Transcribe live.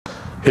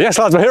Yes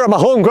lads, we're here at my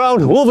home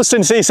ground,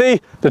 Wolverston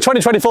CC. The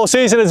 2024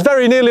 season is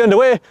very nearly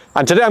underway,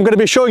 and today I'm going to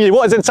be showing you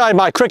what is inside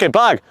my cricket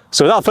bag.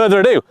 So without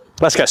further ado,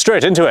 let's get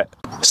straight into it.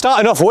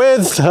 Starting off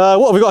with,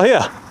 what have we got here?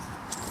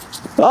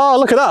 Oh,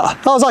 look at that.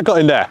 How's that got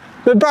in there?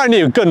 The brand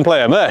new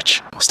Gunplayer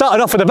merch.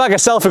 Starting off with the bag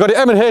itself, we've got the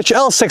M&H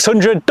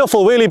L600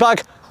 duffel wheelie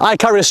bag. I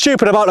carry a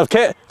stupid amount of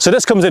kit, so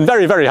this comes in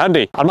very, very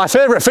handy. And my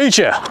favourite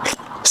feature,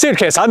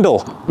 suitcase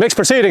handle. Makes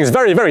proceedings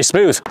very, very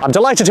smooth. I'm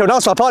delighted to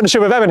announce my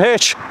partnership with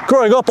M&H.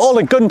 Growing up, all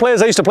the gun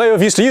players I used to play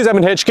with used to use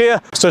M&H gear,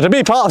 so to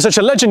be part of such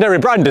a legendary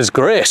brand is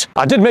great.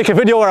 I did make a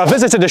video where I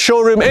visited the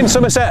showroom in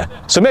Somerset,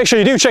 so make sure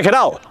you do check it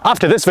out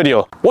after this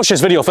video. Watch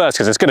this video first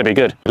because it's going to be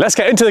good. Let's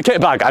get into the kit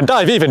bag and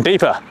dive even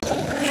deeper.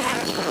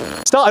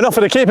 Starting off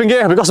with the keeping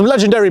gear, we've got some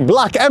legendary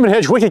black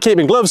M&H wicket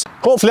keeping gloves.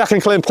 Hopefully I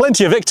can claim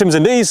plenty of victims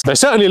in these. They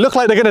certainly look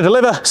like they're going to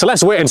deliver, so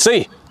let's wait and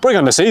see. Bring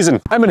on the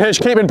season. M&H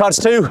keeping pads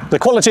too. The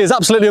quality is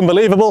absolutely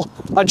unbelievable.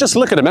 And just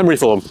look at the memory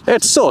foam.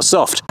 It's so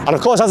soft. And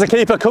of course, as a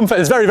keeper, comfort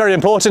is very, very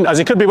important, as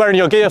you could be wearing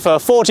your gear for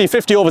 40,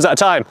 50 overs at a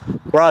time.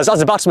 Whereas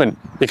as a batsman,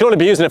 you can only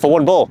be using it for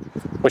one ball,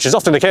 which is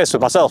often the case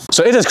with myself.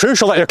 So it is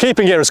crucial that your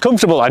keeping gear is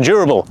comfortable and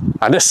durable.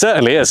 And this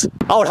certainly is.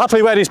 I would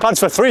happily wear these pads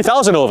for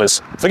 3,000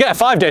 overs. Forget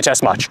a 5-day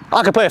test match.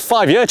 I could play a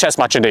 5-year test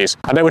match in these,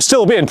 and they would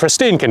still be in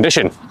pristine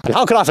condition. And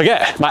how could I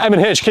forget my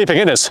M&H keeping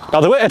inners?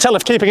 Now the way to tell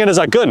if keeping inners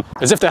are gun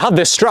is if they have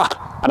this strap,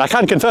 and I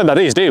can confirm that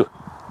these do.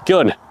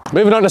 Gun.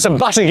 Moving on to some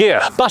batting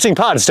gear, batting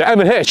pads to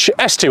M&H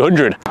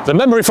S200. The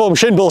memory foam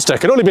shin bolster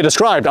can only be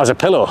described as a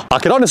pillow. I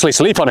could honestly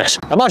sleep on it.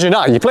 Imagine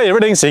that, you play your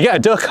innings, you get a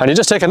duck, and you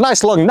just take a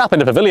nice long nap in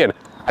the pavilion,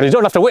 and you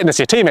don't have to witness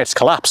your teammates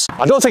collapse.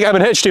 I don't think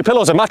M&H do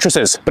pillows and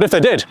mattresses, but if they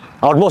did,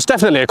 I would most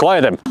definitely acquire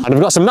them. And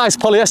we've got some nice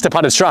polyester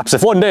padded straps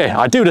if one day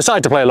I do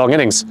decide to play a long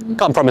innings.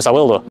 Can't promise I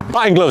will though.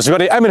 Batting gloves, we've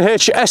got the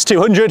M&H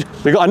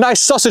S200. We've got a nice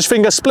sausage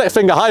finger, split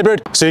finger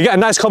hybrid, so you get a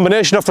nice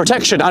combination of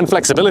protection and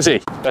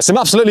flexibility. There's some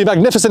absolutely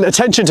magnificent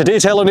attention to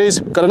detail on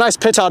these. We've got a nice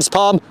Pittard's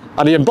palm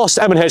and the embossed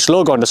M&H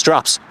logo on the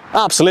straps.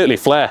 Absolutely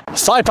flair.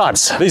 Thigh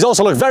pads. These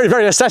also look very,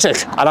 very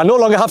aesthetic, and I no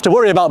longer have to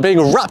worry about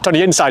being wrapped on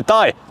the inside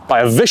thigh by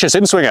a vicious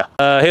in-swinger.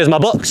 Here's my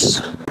box.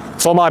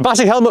 For my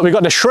batting helmet, we've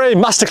got the Shrey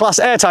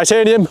Masterclass Air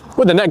Titanium,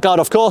 with the neck guard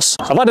of course.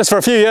 I've had this for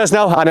a few years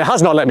now, and it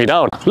has not let me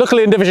down.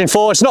 Luckily in Division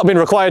 4, it's not been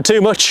required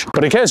too much,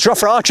 but in case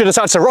Jofra Archer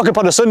decides to rock up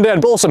on a Sunday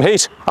and bowl some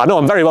heat, I know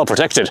I'm very well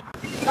protected.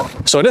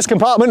 So in this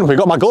compartment, we've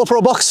got my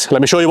GoPro box.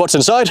 Let me show you what's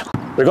inside.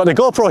 We've got the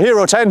GoPro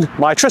Hero 10,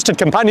 my trusted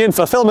companion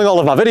for filming all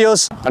of my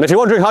videos. And if you're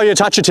wondering how you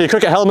attach it to your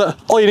cricket helmet,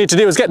 all you need to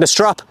do is get the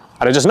strap,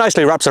 and it just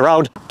nicely wraps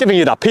around, giving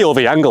you that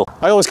POV angle.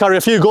 I always carry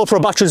a few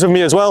GoPro batteries with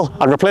me as well,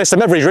 and replace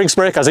them every drinks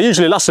break, as they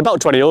usually last about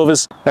 20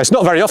 overs. Now, it's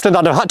not very often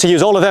that I've had to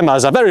use all of them,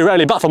 as I very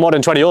rarely bat for more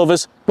than 20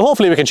 overs, but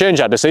hopefully we can change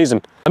that this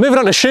season. And moving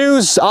on to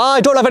shoes,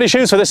 I don't have any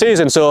shoes for this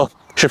season, so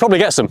should probably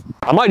get some.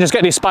 I might just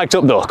get these spiked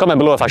up though. Comment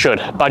below if I should.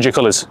 Badger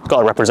colours,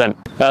 gotta represent.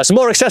 Some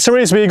more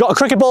accessories, we got a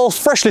cricket ball,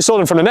 freshly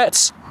stolen from the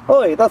nets.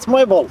 Oi, that's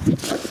my ball.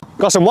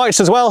 Got some whites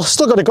as well,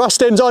 still got the grass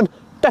stains on.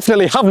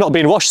 Definitely have not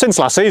been washed since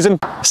last season.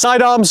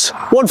 Sidearms,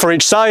 one for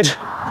each side.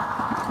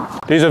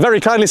 These are very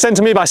kindly sent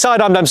to me by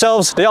Sidearm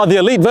themselves. They are the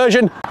elite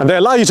version, and they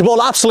allow you to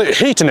bowl absolute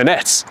heat in the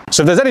nets.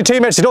 So if there's any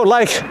teammates you don't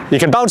like, you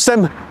can bounce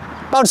them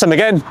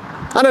again,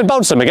 and then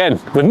bounce them again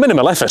with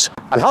minimal effort.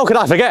 And how could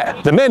I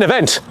forget the main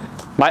event?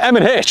 My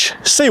M&H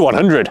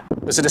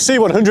C100. This is the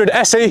C100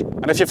 SE,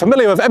 and if you're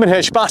familiar with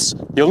M&H bats,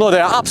 you'll know they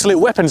are absolute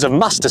weapons of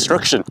mass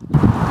destruction.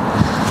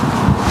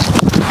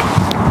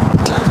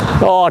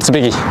 Oh, it's a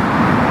biggie.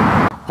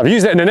 I've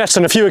used it in the nets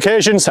on a few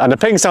occasions, and the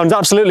ping sounds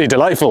absolutely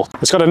delightful.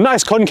 It's got a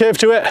nice concave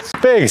to it,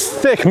 big,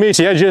 thick,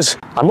 meaty edges,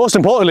 and most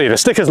importantly, the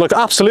stickers look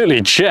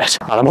absolutely jet.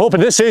 And I'm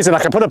hoping this season I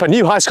can put up a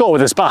new high score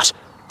with this bat.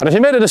 And if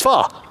you made it this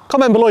far,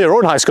 comment below your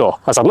own high score,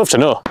 as I'd love to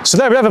know. So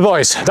there we have it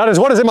boys, that is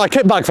what is in my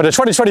kit bag for the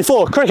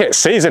 2024 cricket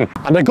season.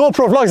 And the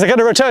GoPro vlogs are going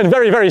to return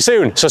very, very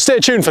soon, so stay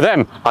tuned for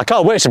them. I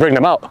can't wait to bring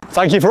them out.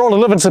 Thank you for all the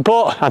love and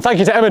support, and thank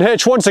you to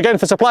M&H once again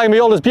for supplying me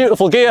all this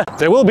beautiful gear.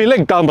 They will be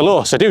linked down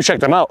below, so do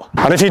check them out.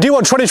 And if you do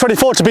want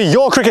 2024 to be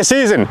your cricket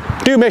season,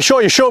 do make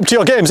sure you show up to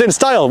your games in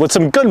style with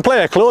some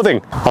Gunplayer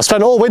clothing. I've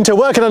spent all winter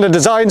working on the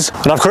designs,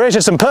 and I've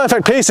created some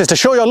perfect pieces to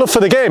show your love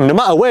for the game, no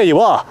matter where you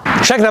are.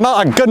 Check them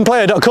out at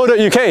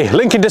gunplayer.co.uk,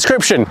 link in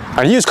description,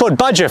 and use code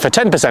BADGER for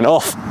 10%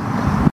 off.